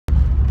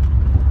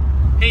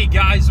Hey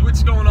guys,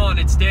 what's going on?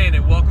 It's Dan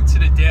and welcome to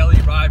the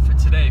Daily Ride for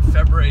today,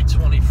 February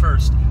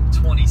 21st,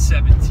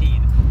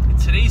 2017. And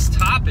today's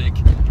topic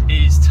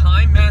is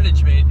time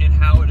management and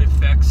how it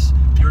affects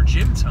your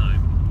gym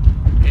time.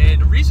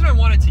 And the reason I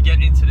wanted to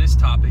get into this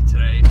topic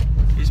today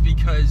is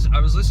because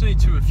I was listening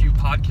to a few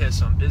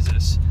podcasts on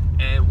business,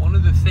 and one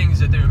of the things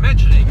that they were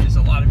mentioning is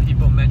a lot of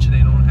people mention they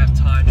don't have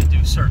time to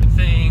do certain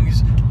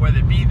things, whether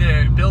it be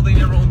they're building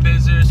their own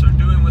business or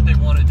doing what they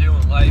want to do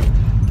in life.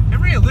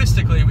 And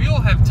realistically, we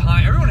all have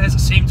time. Everyone has the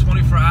same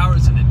 24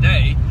 hours in a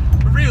day,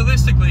 but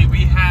realistically,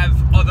 we have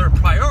other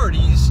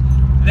priorities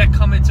that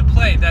come into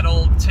play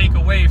that'll take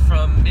away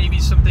from maybe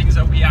some things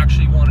that we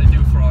actually want to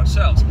do for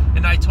ourselves.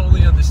 And I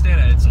totally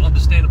understand it. It's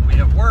understandable.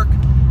 You have work,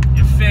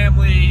 you have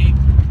family,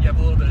 you have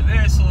a little bit of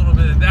this, a little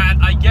bit of that.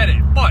 I get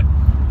it. But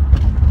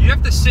you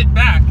have to sit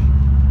back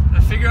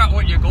and figure out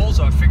what your goals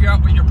are, figure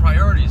out what your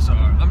priorities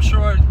are. I'm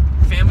sure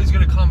family's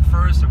going to come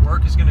first and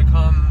work is going to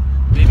come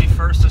maybe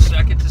first or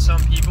second to some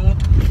people.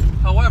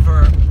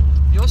 However,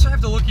 you also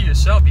have to look at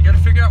yourself. You got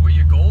to figure out what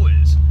your goal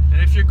is.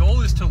 And if your goal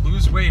is to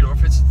lose weight or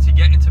if it's to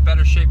get into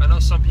better shape, I know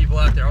some people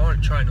out there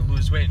aren't trying to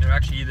lose weight and they're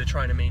actually either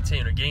trying to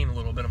maintain or gain a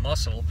little bit of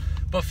muscle.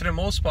 But for the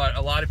most part,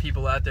 a lot of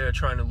people out there are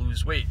trying to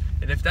lose weight.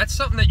 And if that's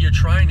something that you're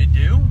trying to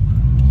do,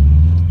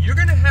 you're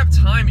going to have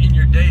time in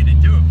your day to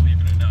do it,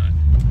 believe it or not.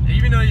 And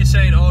even though you're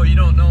saying, oh, you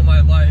don't know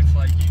my life,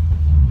 like,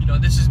 you know,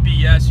 this is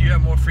BS, you have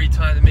more free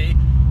time than me.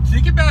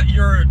 Think about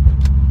your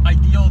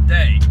ideal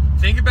day.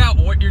 Think about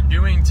what you're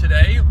doing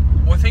today,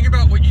 or think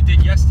about what you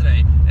did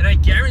yesterday, and I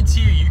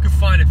guarantee you can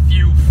find a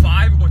few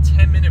 5 or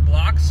 10 minute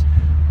blocks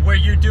where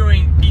you're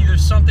doing either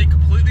something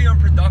completely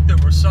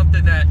unproductive or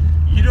something that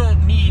you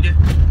don't need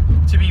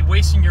to be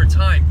wasting your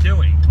time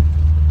doing.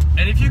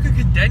 And if you could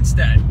condense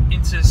that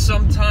into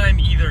some time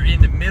either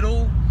in the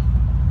middle,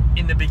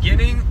 in the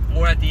beginning,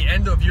 or at the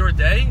end of your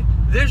day,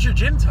 there's your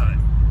gym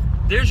time.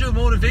 There's your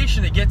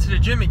motivation to get to the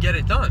gym and get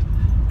it done.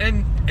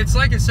 And it's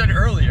like I said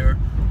earlier,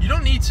 you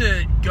don't need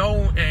to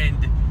go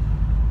and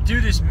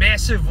do this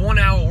massive 1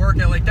 hour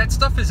workout. Like, that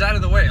stuff is out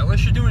of the way.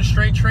 Unless you're doing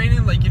strength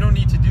training, like, you don't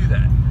need to do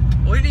that.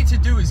 All you need to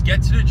do is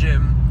get to the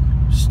gym,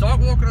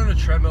 start walking on a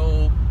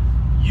treadmill,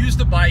 use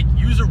the bike,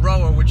 use a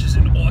rower, which is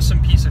an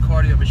awesome piece of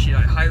cardio machine.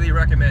 I highly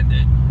recommend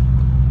it.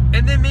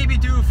 And then maybe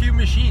do a few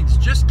machines.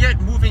 Just get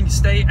moving,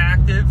 stay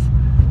active.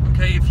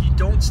 Okay, if you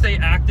don't stay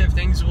active,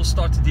 things will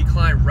start to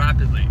decline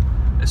rapidly,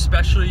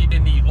 especially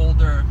in the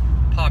older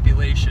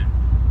population.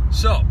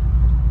 So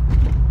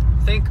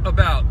think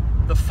about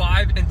the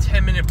 5 and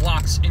 10 minute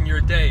blocks in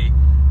your day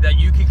that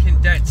you can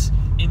condense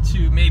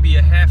into maybe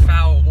a half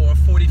hour or a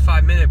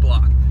 45-minute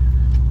block.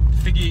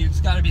 Figure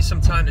it's got to be some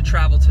time to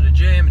travel to the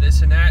gym and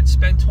this and that.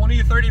 Spend 20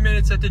 or 30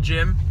 minutes at the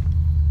gym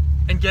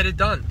and get it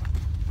done.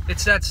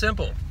 It's that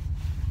simple.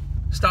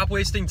 Stop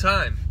wasting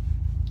time.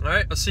 All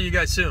right, I'll see you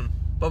guys soon.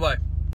 Bye-bye.